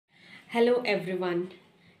Hello everyone,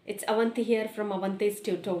 it's Avanti here from Avanti's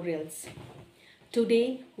Tutorials.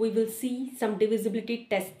 Today we will see some divisibility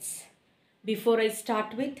tests. Before I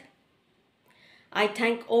start with, I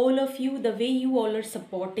thank all of you the way you all are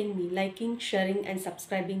supporting me, liking, sharing and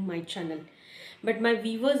subscribing my channel. But my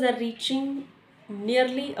viewers are reaching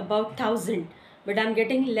nearly about 1000, but I'm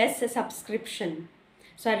getting less subscription.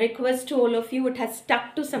 So I request to all of you, it has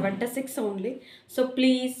stuck to 76 only. So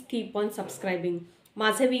please keep on subscribing.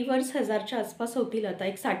 माझे viewers 1000च्या आसपास होतील आता,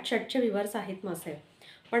 एक 60-60चे viewers आहेत माझे.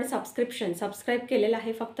 पण subscribe केलेलं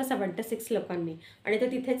आहे फक्त 76 लोकांनी आणि ते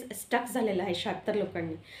तिथेच स्टक झालेलं आहे 76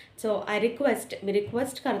 लोकांनी. सो मी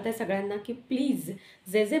रिक्वेस्ट करते सगळ्यांना की प्लीज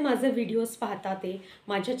जे जे माझे व्हिडिओज पाहता ते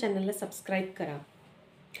माझ्या चॅनलला सबस्क्राईब करा.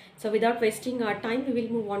 So without wasting our time we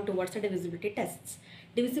will move on towards the divisibility tests.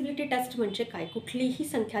 Divisibility taste म्हणजे काय? कुठलीही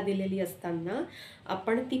संख्या दिलेली असताना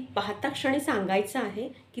आपण ती पाहता क्षणी सांगायचं आहे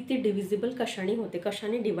की ती डिव्हिजिबल कशाने होते,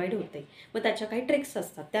 कशाने डिवाइड होते. मग त्याच्या काही ट्रिक्स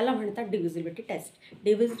असतात, त्याला म्हणतात divisibility taste.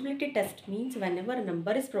 Divisibility taste means whenever a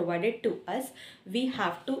number is provided to us, we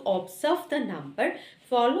have to observe the number,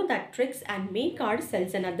 follow that tricks and make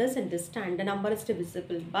ourselves and others understand the number is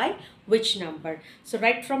divisible by which number. So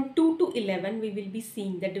right from 2 to 11 we will be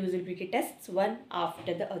seeing the divisibility tests one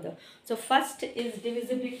after the other. So first is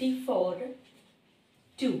divisibility for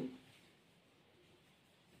 2.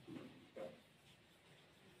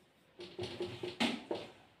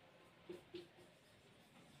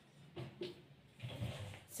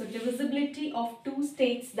 So divisibility of 2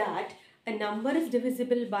 states that a number is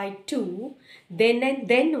divisible by 2 then and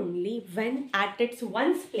then only when at its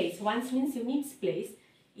ones place, ones means units place,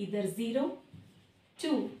 either 0,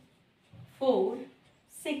 2, 4,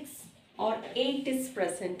 6 or 8 is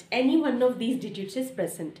present. Any one of these digits is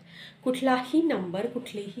present. कुठलाही number,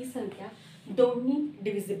 कुठलीही संख्या दोन्ही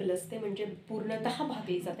divisible असते, म्हणजे पूर्णतः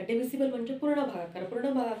भागली जाते. Divisible म्हणजे पूर्ण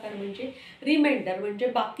भागाकार म्हणजे रिमाइंडर म्हणजे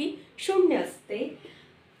बाकी शून्य असते.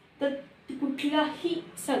 तर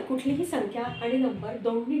कुठलीही संख्या आणि नंबर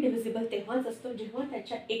दोन्ही डिव्हिजिबल तेव्हाच असतो जेव्हा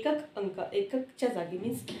त्याच्या एककच्या जागी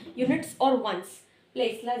मीन्स युनिट्स ऑर वन्स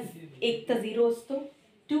प्लेसला एक तर 0 असतो,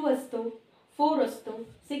 2 असतो, 4 असतो,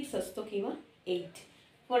 6 असतो किंवा 8.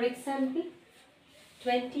 For example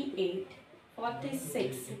 28,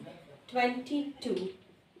 46, 22,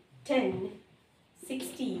 10,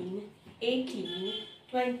 16, 18,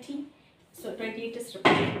 20. So 28 is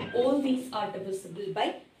represented. All these are divisible by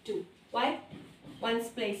 2. Why? Ones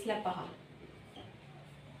place la paha.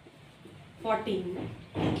 14.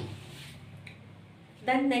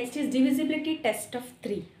 Then next is divisibility test of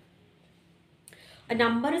 3. A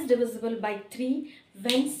number is divisible by 3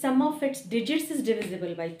 when sum of its digits is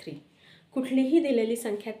divisible by 3. कुठलीही दिलेली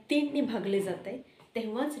संख्या 3 ने भागली जाते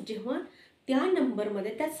तेव्हाच जेव्हा त्या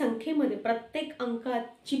नंबरमध्ये, त्या संख्येमध्ये प्रत्येक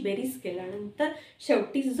अंकाची बेरीज केल्यानंतर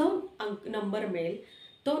शेवटी जो नंबर मिळेल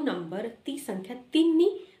तो नंबर, ती संख्या 3 ने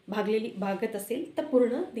भागत असेल तर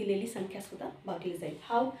पूर्ण दिलेली संख्या सुद्धा भागली जाईल.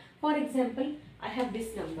 How? For example I have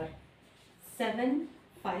this number 7,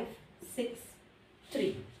 5, 6,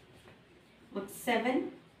 3. मग 7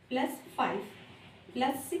 + 5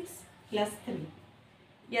 + 6 + 3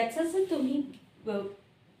 याचं जर तुम्ही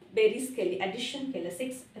बेरीज केली, ॲडिशन केलं,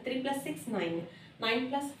 3 + 6 9, 9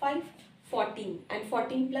 + 5 14 and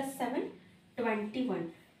 14 + 7 21.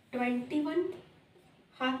 21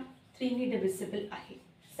 हा 3 ने डिव्हिजिबल आहे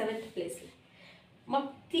 7th प्लेसला. मग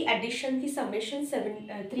ती ॲडिशन, ती समेशन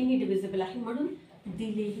 3 ने डिव्हिजिबल आहे म्हणून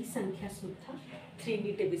दिलेली संख्या सुद्धा 3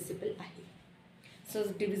 ने डिव्हिजिबल आहे. So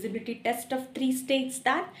divisibility test of 3 states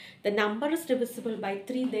that the number is divisible by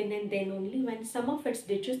 3 then and then only when sum of its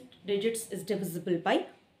digits is divisible by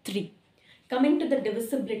 3. Coming to the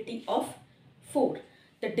divisibility of 4.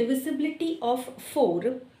 The divisibility of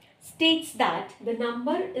 4 states that the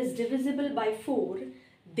number is divisible by 4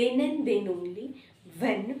 then and then only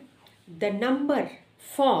when the number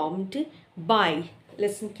formed by,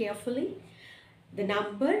 listen carefully, the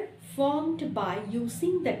number formed by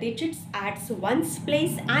using the digits at ones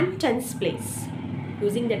place and tens place.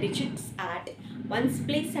 Using the digits at ones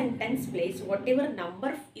place and tens place, whatever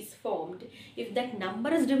number is formed, if that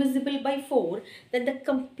number is divisible by 4, then the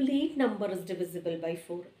complete number is divisible by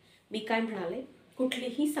 4. मी काय म्हणाले?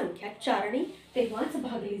 कुठलीही संख्या 4 ने तेव्हाच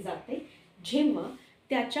भागली जाते जेव्हा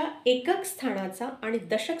त्याच्या एकक स्थानाचा आणि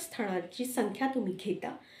दशक स्थानाची संख्या तुम्ही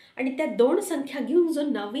घेता आणि त्या दोन संख्या घेऊन जो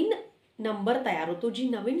नवीन नंबर तयार होतो, जी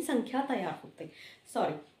नवीन संख्या तयार होते,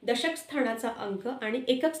 दशक स्थानाचा अंक आणि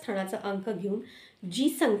एकक स्थानाचा अंक घेऊन जी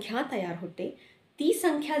संख्या तयार होते, ती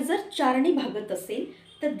संख्या जर 4 ने भागत असेल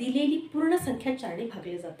तर दिलेली पूर्ण संख्या 4 ने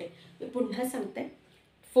भागली जाते. मी पुन्हा सांगते,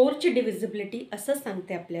 4 ची डिव्हिजिबिलिटी असं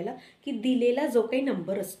सांगते आपल्याला की दिलेला जो काही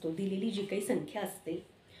नंबर असतो, दिलेली जी काही संख्या असते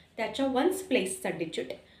त्याच्या वन्स प्लेसचा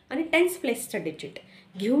डिजिट आणि टेन्स प्लेसचा डिजिट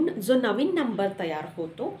घेऊन जो नवीन नंबर तयार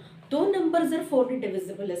होतो तो नंबर जर 4ने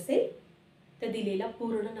डिव्हिजिबल असेल तर दिलेला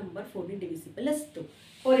पूर्ण नंबर 4ने डिव्हिजिबल असतो.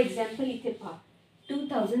 फॉर एक्झाम्पल इथे पहा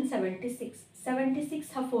 2076.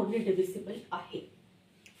 76 हा 4ने डिव्हिजिबल आहे.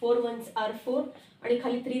 4 1s are 4 आणि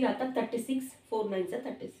खाली 3 राहतात 36. 4 9s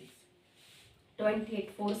 36.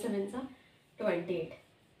 28 4 7s 28.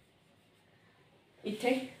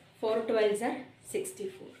 इथे 4 12s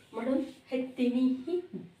 64. म्हणून हे तिन्ही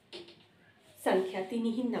संख्या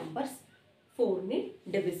तिन्ही नंबर्स 4ने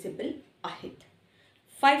डिव्हिजिबल आहेत.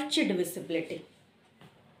 5ची divisibility.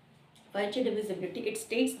 5ची divisibility it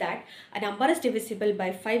states that a number is divisible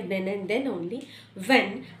by 5 then and then only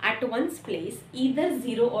when at one's place either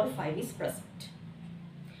 0 or 5 is present.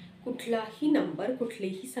 कुठलाही नंबर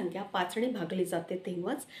कुठलीही संख्या 5ने भागली जाते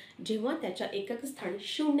तेव्हाच जेव्हा त्याच्या एकक स्थानी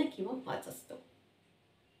 0 किंवा 5 असतो.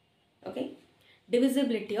 Okay.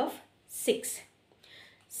 Divisibility of 6.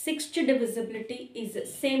 6ची divisibility is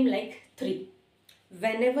same like 3.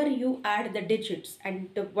 whenever you add the digits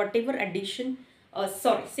and whatever addition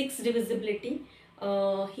 6 divisibility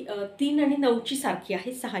 3 आणि 9ची सारखी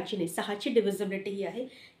आहे, 6ची नाही. 6ची डिव्हिजिबिलिटी ही आहे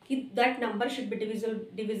की that number should be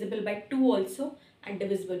divisible by 2 also and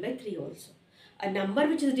divisible by 3 also. A number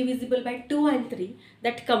which is divisible by 2 and 3,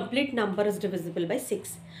 that complete number is divisible by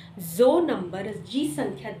 6. जो number जी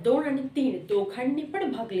संख्या 2 आणि 3 दोघांनी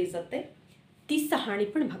पण भागली जाते ती 6ने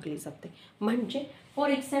पण भागली जाते. म्हणजे फॉर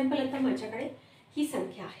एक्झाम्पल आता माझ्याकडे ही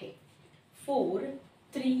संख्या आहे 4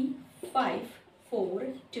 3 5 4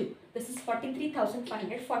 2. दिस इज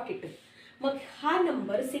 43,542. मग हा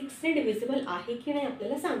नंबर 6ने डिव्हिजिबल आहे की नाही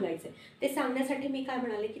आपल्याला सांगायचं आहे. ते सांगण्यासाठी मी काय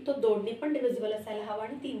म्हणाले की तो 2ने पण डिव्हिजिबल असायला हवा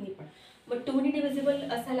आणि 3ने पण. मग 2ने डिव्हिजिबल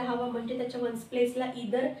असायला हवा म्हणजे त्याच्या वन्स प्लेसला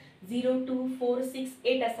इधर 0 2 4 6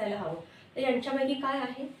 8 असायला हवं. तर यांच्यापैकी काय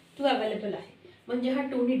आहे 2 अवेलेबल आहे म्हणजे हा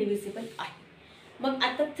 2ने डिव्हिजिबल आहे. मग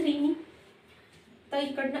आता 3ने तर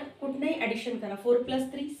इकडनं कुठनंही ॲडिशन करा. 4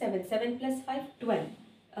 + 3 7 7 + 5 12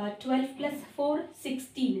 12 + 4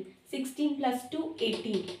 16 16 + 2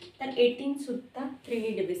 18. तर 18 सुद्धा 3ने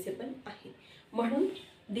डिव्हिजिबल आहे. म्हणून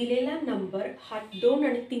दिलेला नंबर हा 2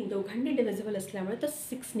 आणि 3 दोघांनी डिव्हिजिबल असल्यामुळे तो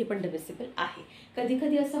 6ने पण डिव्हिजिबल आहे. कधी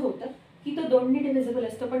कधी असं होतं की तो 2ने डिव्हिजिबल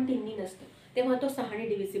असतो पण 3ने नसतो, तेव्हा तो 6ने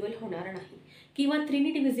डिव्हिजिबल होणार नाही. किंवा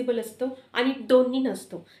 3ने डिव्हिजिबल असतो आणि 2ने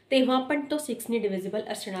नसतो तेव्हा पण तो 6ने डिव्हिजिबल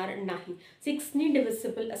असणार नाही. 6ने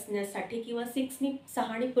डिव्हिजिबल असण्यासाठी किंवा 6ने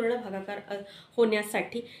 6ने पूर्ण भागाकार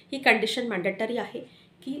होण्यासाठी ही कंडिशन मॅन्डेटरी आहे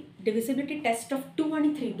की डिव्हिजिबिलिटी टेस्ट ऑफ 2 आणि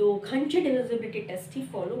 3 दोघांची डिव्हिजिबिलिटी टेस्ट ही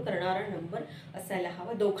फॉलो करणारा नंबर असायला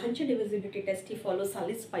हवा. दोघांची डिव्हिजिबिलिटी टेस्ट ही फॉलो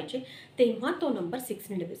झालीच पाहिजे तेव्हा तो नंबर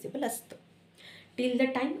 6ने डिव्हिजिबल असतो. Till the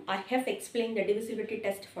time I have explain the divisibility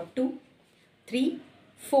taste for 2 3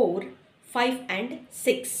 4 5 and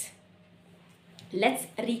 6. Let's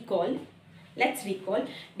recall.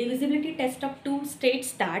 Divisibility test of 2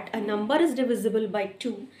 states that a number is divisible by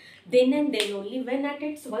 2 then and then only when at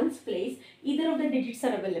its ones place either of the digits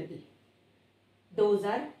are available. Those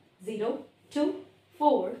are 0 2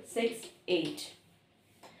 4 6 8.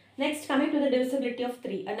 Next, coming to the divisibility of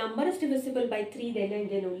 3. A number is divisible by 3 then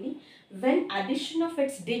and then only when addition of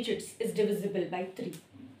its digits is divisible by 3.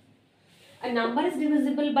 A number is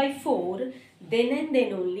divisible by 4 then and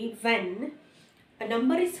then only when a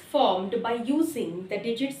number is formed by using the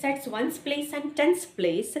digits at ones place and tens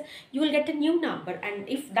place. You will get a new number, and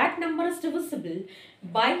if that number is divisible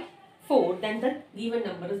by 4 then the given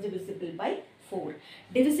number is divisible by 4.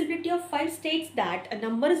 Divisibility of 5 states that a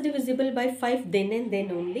number is divisible by 5 then and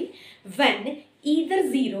then only when either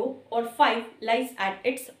 0 or 5 lies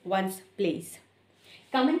at its ones place.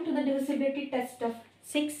 Coming to the divisibility test of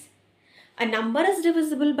 6. A number is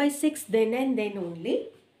divisible by 6 then and then only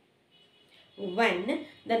when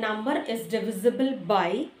the number is divisible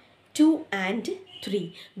by 2 and 3.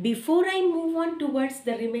 Before I move on towards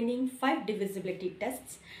the remaining 5 divisibility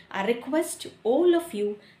tests, I request all of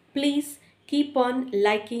you, please keep on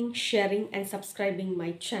liking, sharing and subscribing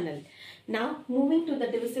my channel. Now moving to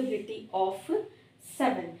the divisibility of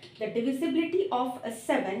 7. The divisibility of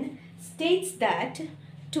 7 states that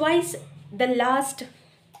twice the last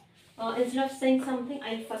instead of saying something,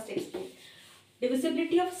 I'll first explain.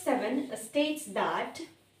 Divisibility of 7 states that,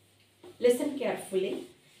 listen carefully,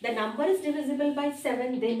 the number is divisible by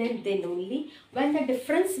 7 then and then only when the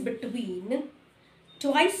difference between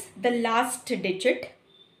twice the last digit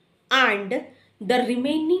and the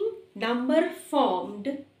remaining number formed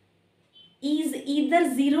is either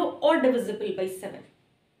 0 or divisible by 7.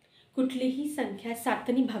 कुठलीही संख्या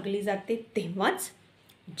 7ने भागली जाते तेव्हाच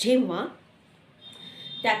जेव्हा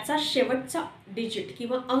त्याचा शेवटचा digit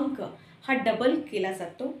किंवा अंक हा डबल केला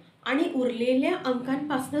जातो आणि उरलेल्या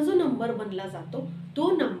अंकांपासून जो नंबर बनला जातो तो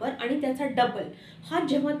नंबर आणि त्याचा डबल हा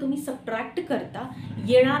जेव्हा तुम्ही सबट्रॅक्ट करता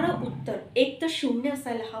येणारं उत्तर एक तर 0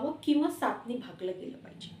 असायला हवं किंवा 7ने भागलं गेलं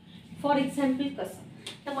पाहिजे. फॉर एक्झाम्पल कसं,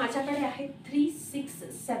 तर माझ्याकडे आहे 3,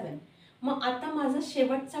 6, 7. मग आता माझा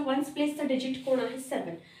शेवटचा वन्स प्लेसचा डिजिट कोण आहे?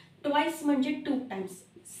 7. ट्वाइस म्हणजे 2 टाइम्स.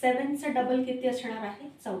 7चा डबल किती असणार आहे?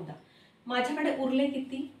 14. माझ्याकडे उरले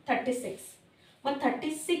किती? 36. मग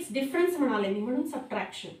 36 डिफरन्स म्हणाले मी म्हणून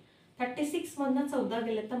सबट्रॅक्शन. 36 मधनं 14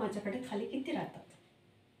 गेले तर माझ्याकडे खाली किती राहतात?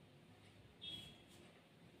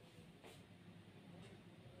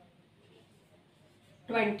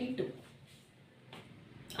 22.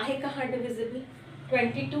 आहे का हा डिव्हिजिबल?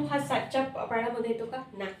 22 हा 7च्या पाड्यामध्ये येतो का?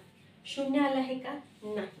 नाही. 0 आला आहे का?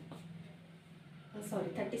 नाही. Sorry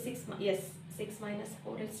 36 yes 6 minus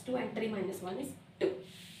 4 is 2 and 3 minus 1 is 2.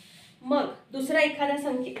 मग दुसरी एखादी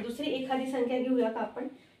संख्या घेऊया का आपण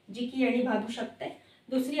जी की याने भागू शकते.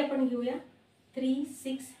 दुसरी आपण घेऊया 3,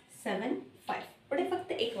 6, 7, 5. पुढे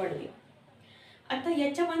फक्त एक वाढवूया. आता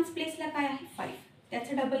याच्या वन्स प्लेसला काय आहे? 5.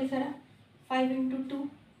 त्याचं डबल करा. 5 into 2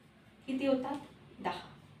 किती होतात? 10.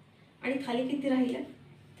 आणि खाली किती राहिलं?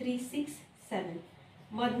 3, 6, 7.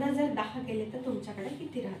 मधनं जर 10 गेले तर तुमच्याकडे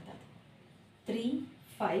किती राहतात? 3,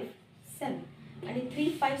 5, 7. आणि 3,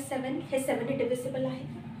 5, 7 हे 7 ने डिव्हिजिबल आहे?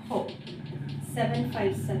 हो. 7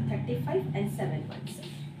 5 35 and 7 1 7.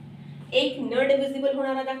 एक न डिव्हिजिबल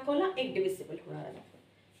होणारा दाखवला, एक डिव्हिजिबल होणारा दाखवला.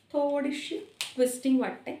 थोडीशी ट्विस्टिंग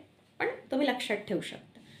वाटते पण तुम्ही लक्षात ठेवू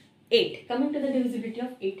शकता. 8. Coming to the divisibility of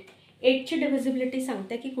 8. 8ची divisibility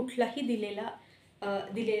सांगते की कुठलाही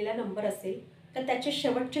दिलेला नंबर असेल तर त्याचे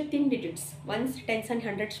शेवटचे 3 डिजिट्स वन्स, टेन्स आणि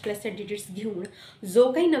हंड्रेड्स प्लसचे डिजिट्स घेऊन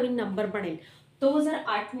जो काही नवीन नंबर बनेल तो जर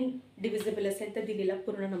 8ने डिव्हिजिबल असेल तर दिलेला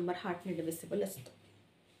पूर्ण नंबर हा 8ने डिव्हिजिबल असतो.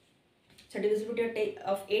 So divisibility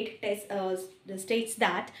of 8 states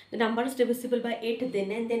that the number is divisible by 8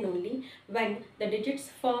 then and then only when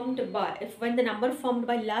when the number formed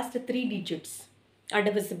by last 3 digits are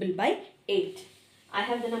divisible by 8. I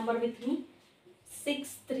have the number with me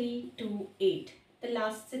 6, 3, 2, 8. The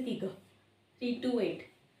last से 3, 2, 8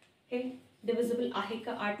 हे divisible आहे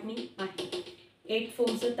का 8 ने? आहे. 8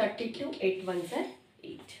 4s are 32, 8 1s are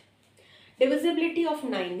 8. Divisibility of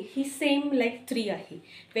 9 he same like 3 आहे.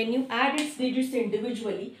 When you add its digits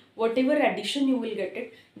individually, whatever addition you will get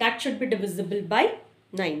it, that should be divisible by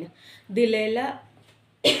 9.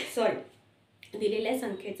 दिलेल्या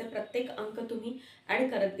संख्येचा प्रत्येक अंक तुम्ही ॲड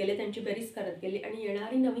करत गेले, त्यांची बेरीज करत गेले आणि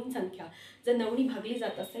येणारी नवीन संख्या जर 9ने भागली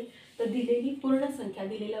जात असेल तर दिलेली पूर्ण संख्या,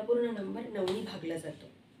 दिलेला पूर्ण नंबर 9ने भागला जातो.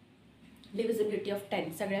 डिव्हिजिबिलिटी ऑफ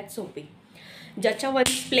 10 सगळ्यात सोपी. ज्याच्या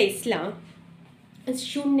वन्स प्लेसला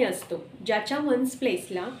 0 असतो, ज्याच्या वन्स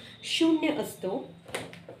प्लेसला 0 असतो,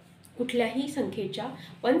 कुठल्याही संख्येच्या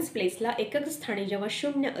वन्स प्लेसला एकक स्थानी जेव्हा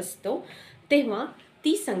 0 असतो तेव्हा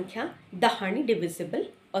ती संख्या 10ने डिव्हिजिबल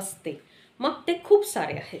असते. मग ते खूप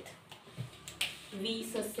सारे आहेत.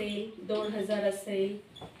 20 असेल, 2000 असेल,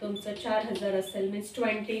 तुमचं 4000 असेल, मीन्स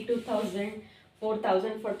 20, 2000,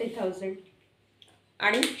 4000, 40,000.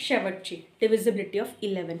 आणि शेवटची डिव्हिजिबिलिटी ऑफ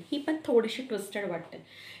 11 ही पण थोडीशी ट्विस्टेड वाटते.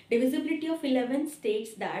 Divisibility of 11 states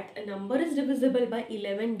that a number is divisible by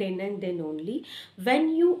 11 then and then only when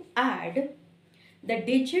you add the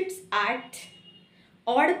digits at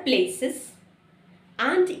odd places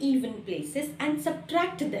and even places and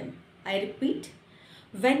subtract them. I repeat,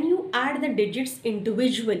 when you add the digits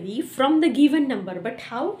individually from the given number, but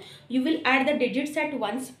how? You will add the digits at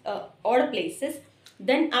odd places,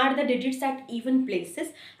 then add the digits at even places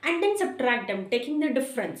and then subtract them, taking the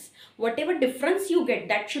difference. Whatever difference you get,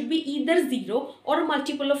 that should be either 0 or a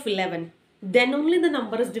multiple of 11. Then only the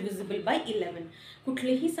number is divisible by 11.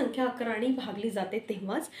 कुठलीही संख्या 11ने भागली जाते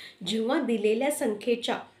तेव्हाच जेव्हा दिलेल्या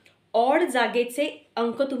संख्येच्या odd जागेचे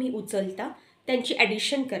अंक तुम्ही उचलता, त्यांची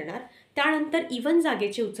ॲडिशन करणार, त्यानंतर इवन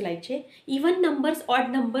जागेचे उचलायचे. इवन नंबर्स ऑड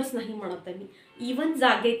नंबर्स नाही म्हणत मी, इवन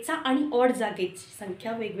जागेचा आणि ऑड जागेची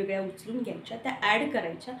संख्या वेगवेगळ्या उचलून घ्यायच्या, त्या ॲड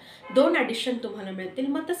करायच्या. 2 ॲडिशन तुम्हाला मिळतील,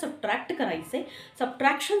 मग ते सबट्रॅक्ट करायचे.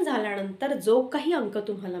 सबट्रॅक्शन झाल्यानंतर जो काही अंक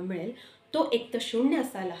तुम्हाला मिळेल तो एक तर 0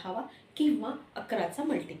 असायला हवा किंवा 11चा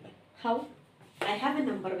multiple. How? I have a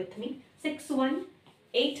number with me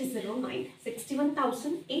 61809,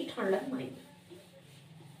 61,809.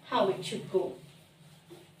 How it should go?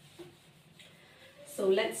 So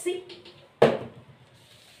let's see.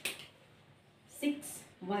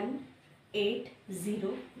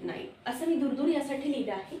 61809 असं मी दूर यासाठी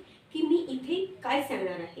लिहिलं आहे की मी इथे काय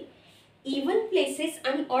सांगणार आहे. इवन प्लेसेस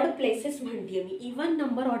आणि ऑड प्लेसेस म्हणते मी, इवन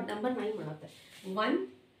नंबर ऑड नंबर नाही म्हणत आहे. 1,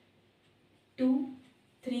 2,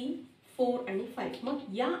 3, 4 आणि 5. मग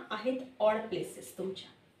या आहेत ऑड प्लेसेस तुमच्या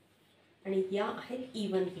आणि या आहेत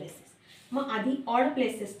इवन प्लेसेस. मग आधी ऑड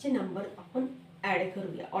प्लेसेसचे नंबर आपण ॲड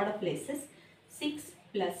करूया. Odd places 6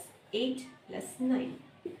 + 8 + 9.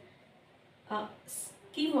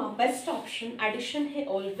 किंवा बेस्ट ऑप्शन ॲडिशन हे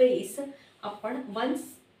ऑलवेज आपण वन्स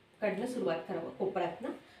कडनं सुरुवात करावं कोपऱ्यातनं.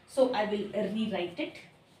 So I will रीराईट it.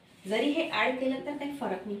 जरी हे ॲड केलं तर काही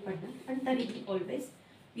फरक नाही पडणार, पण तरीही always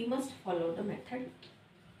we must follow the method.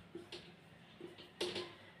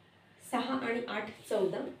 6 आणि 8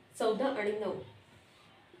 14, 14 आणि 9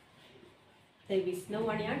 23, 9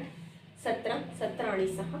 आणि 8 17, 17 आणि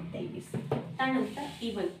 6 23. त्यानंतर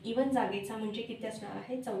इवन जागेचा म्हणजे किती असणार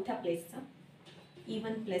आहे, चौथ्या प्लेसचा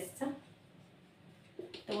इवन प्लेसचा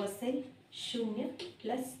तो असेल 0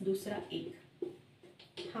 प्लस दुसरा 1,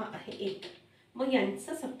 हा आहे 1. मग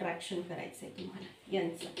यांचं सबट्रॅक्शन करायचं आहे तुम्हाला.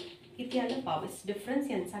 यांचं किती आलं 22. डिफरन्स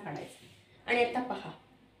यांचा काढायचा. आणि आता पहा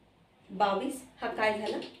 22 हा काय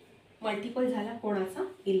झाला, मल्टिपल झाला कोणाचा,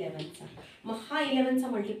 11चा. मग हा 11चा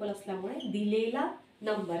मल्टिपल असल्यामुळे दिलेला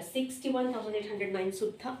नंबर 61,809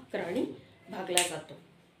 सुद्धा 11 भागला जातो.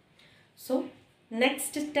 So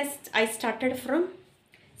next taste I started from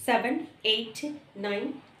 7, 8, 9,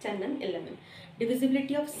 10 and 11.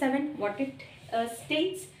 Divisibility of 7, what it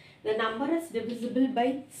states, the number is divisible by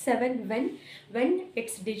 7 when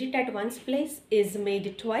its digit at ones place is made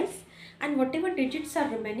twice, and whatever digits are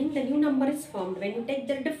remaining, the new number is formed when you take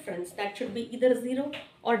their difference. That should be either 0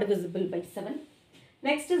 or divisible by 7.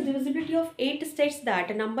 Next is divisibility of 8 states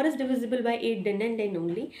that a number is divisible by 8 then and then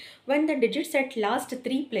only when the digits at last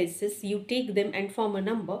 3 places you take them and form a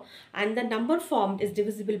number, and the number formed is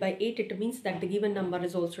divisible by 8. It means that the given number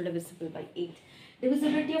is also divisible by 8.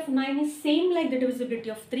 Divisibility of 9 is same like the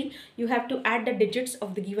divisibility of 3. You have to add the digits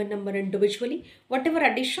of the given number individually. Whatever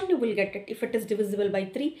addition you will get it. If it is divisible by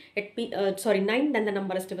 3, 9, then the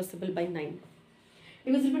number is divisible by 9.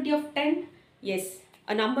 Divisibility of 10, yes.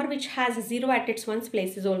 A number which has 0 at its ones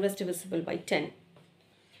place is always divisible by 10.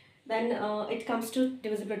 Then it comes to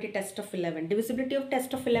divisibility test of 11. Divisibility of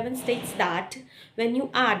test of 11 states that when you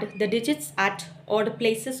add the digits at odd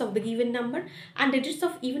places of the given number and digits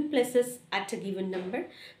of even places at a given number,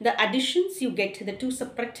 the additions you get, the two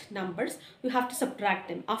separate numbers, you have to subtract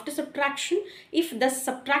them. After subtraction, if the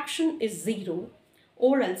subtraction is 0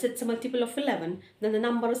 or else it's a multiple of 11, then the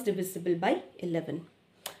number is divisible by 11.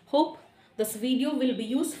 Hope this video will be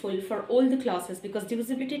useful for all the classes because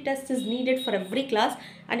divisibility test is needed for every class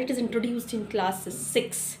and it is introduced in class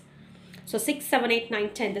 6. So 6, 7, 8, 9,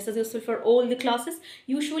 10. This is useful for all the classes.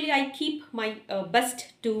 Usually I keep my best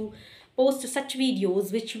to post such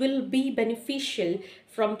videos which will be beneficial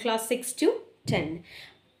from class 6 to 10.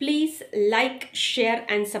 Please like, share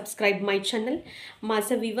and subscribe my channel.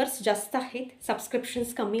 माझे viewers जास्त आहेत,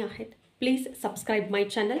 subscriptions कमी आहेत. Please subscribe my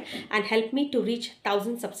channel and help me to reach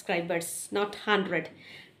 1000 subscribers, not 100.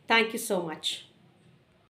 Thank you so much.